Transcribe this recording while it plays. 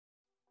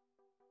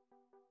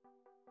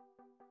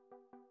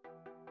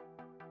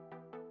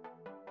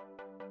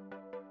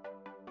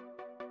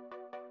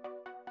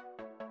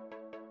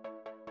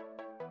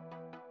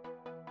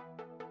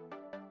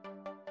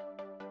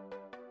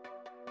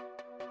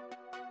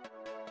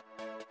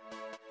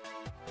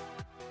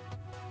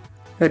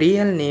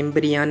Real name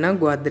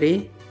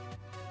Guidry.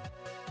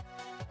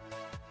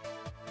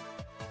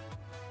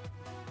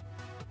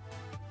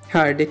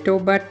 Her date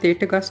of birth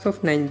 8 August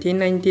of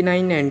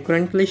 1999 and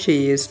currently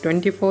she is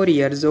 24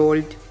 years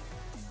old.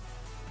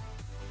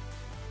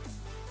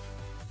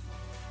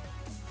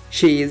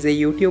 She is a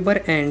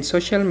YouTuber and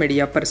social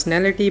media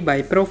personality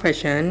by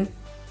profession.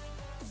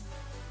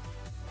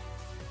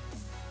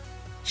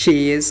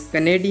 She is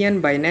Canadian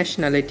by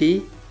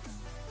nationality.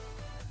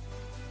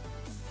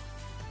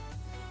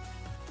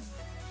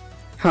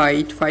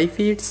 Height 5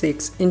 feet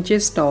 6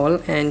 inches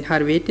tall and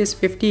her weight is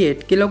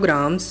 58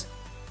 kilograms.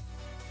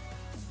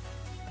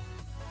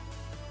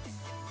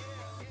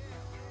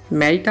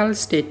 Marital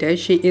status,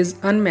 she is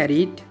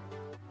unmarried.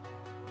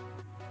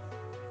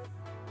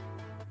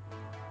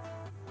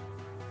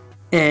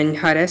 And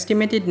her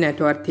estimated net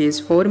worth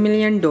is $4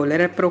 million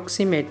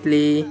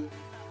approximately.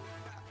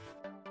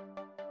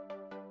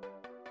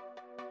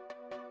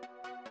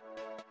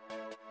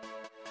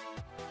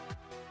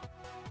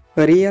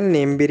 Real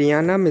name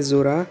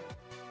Mizura.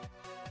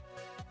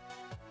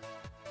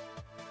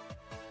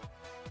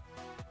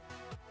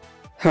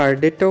 Her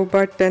date of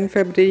birth 10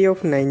 February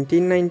of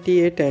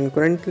 1998 and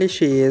currently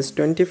she is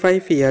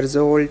 25 years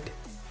old.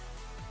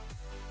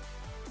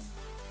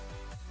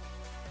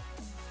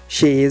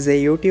 She is a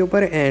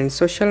YouTuber and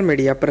social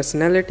media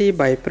personality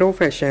by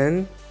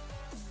profession.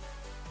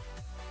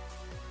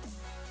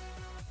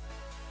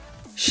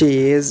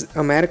 She is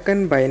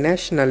American by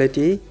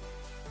nationality.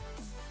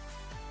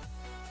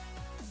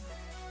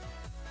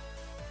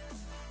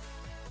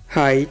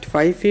 Height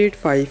 5 feet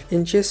 5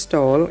 inches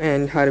tall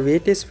and her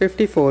weight is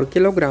 54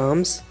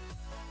 kilograms.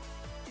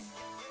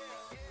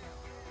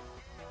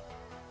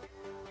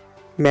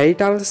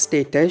 Marital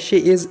status, she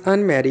is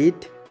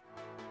unmarried.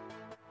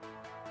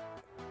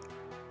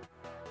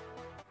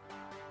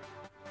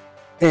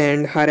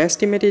 And her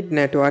estimated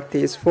net worth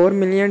is $4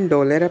 million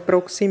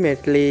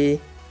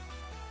approximately.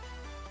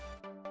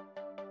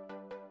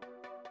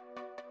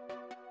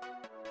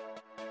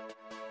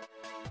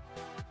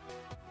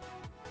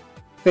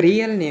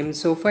 Real name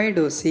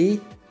Sofie.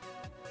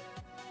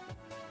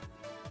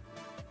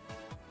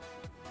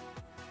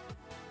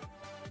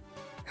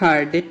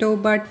 Her date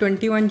of birth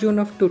 21 June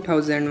of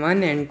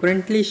 2001 and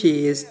currently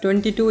she is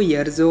 22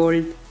 years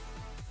old.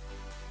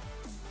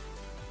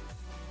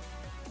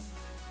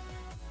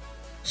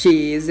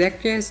 She is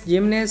actress,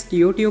 gymnast,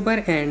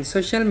 YouTuber and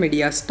social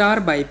media star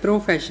by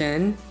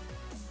profession.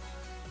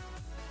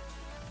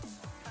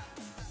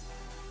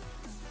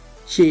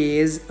 She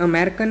is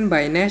American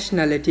by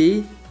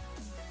nationality.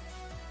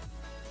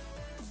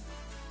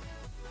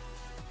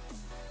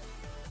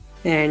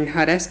 And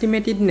her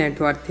estimated net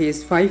worth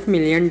is $5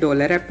 million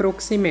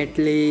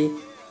approximately.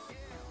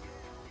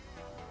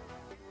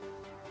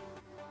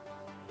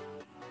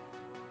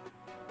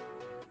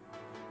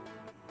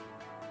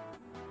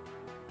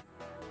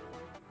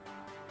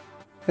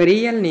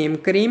 Real name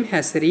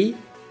Keemokazi.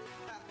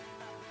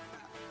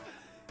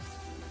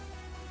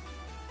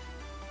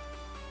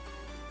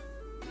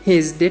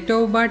 His date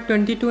of birth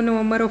 22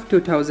 November of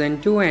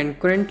 2002 and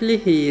currently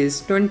he is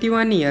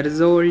 21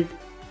 years old.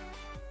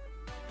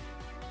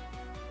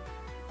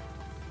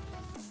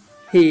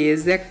 He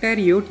is actor,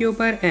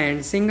 YouTuber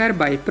and singer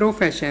by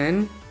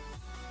profession.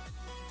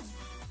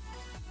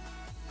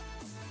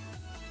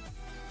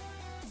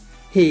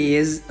 He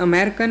is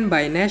American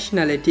by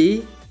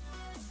nationality.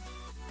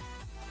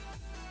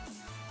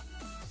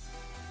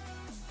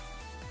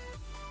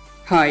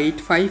 Height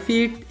 5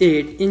 feet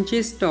 8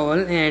 inches tall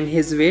and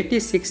his weight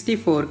is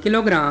 64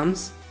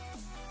 kilograms.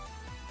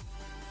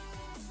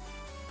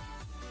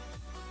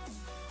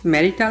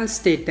 Marital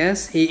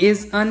status, he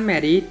is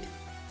unmarried.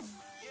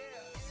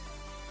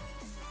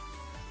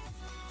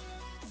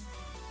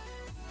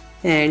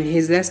 And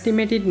his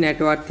estimated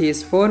net worth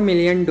is $4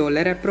 million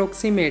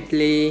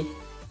approximately.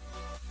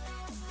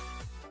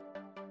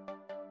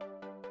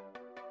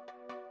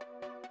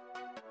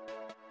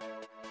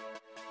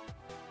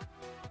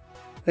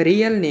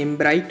 Real name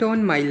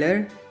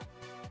Bryton.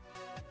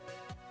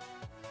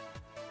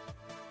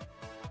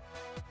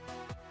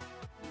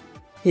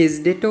 His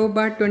date of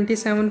birth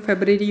 27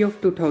 February of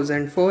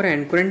 2004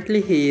 and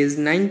currently he is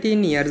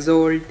 19 years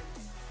old.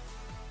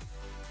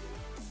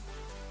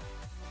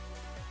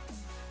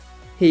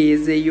 He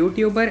is a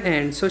YouTuber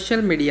and social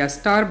media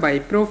star by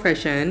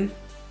profession.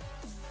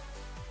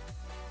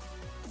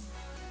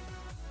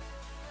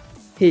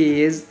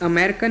 He is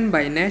American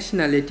by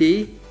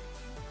nationality.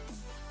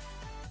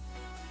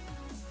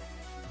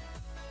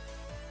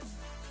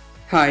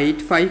 Height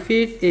 5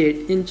 feet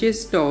 8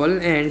 inches tall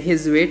and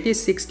his weight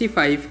is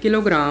 65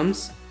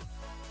 kilograms.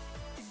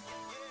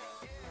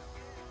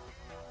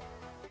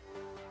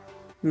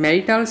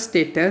 Marital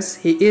status,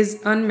 he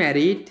is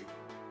unmarried.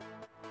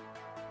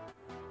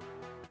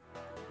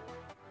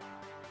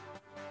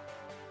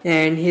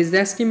 And his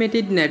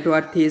estimated net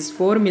worth is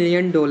 $4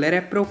 million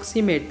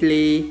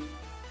approximately.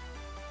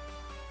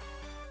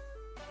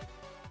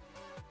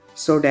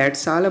 So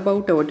that's all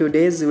about our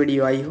today's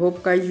video. I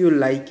hope guys you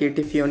like it.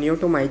 If you're new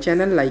to my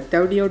channel, like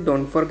the video,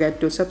 don't forget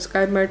to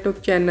subscribe my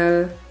YouTube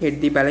channel.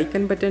 Hit the bell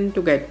icon button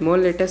to get more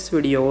latest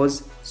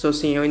videos. So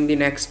see you in the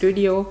next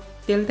video.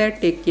 Till that,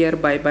 take care.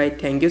 Bye bye.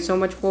 Thank you so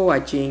much for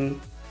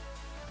watching.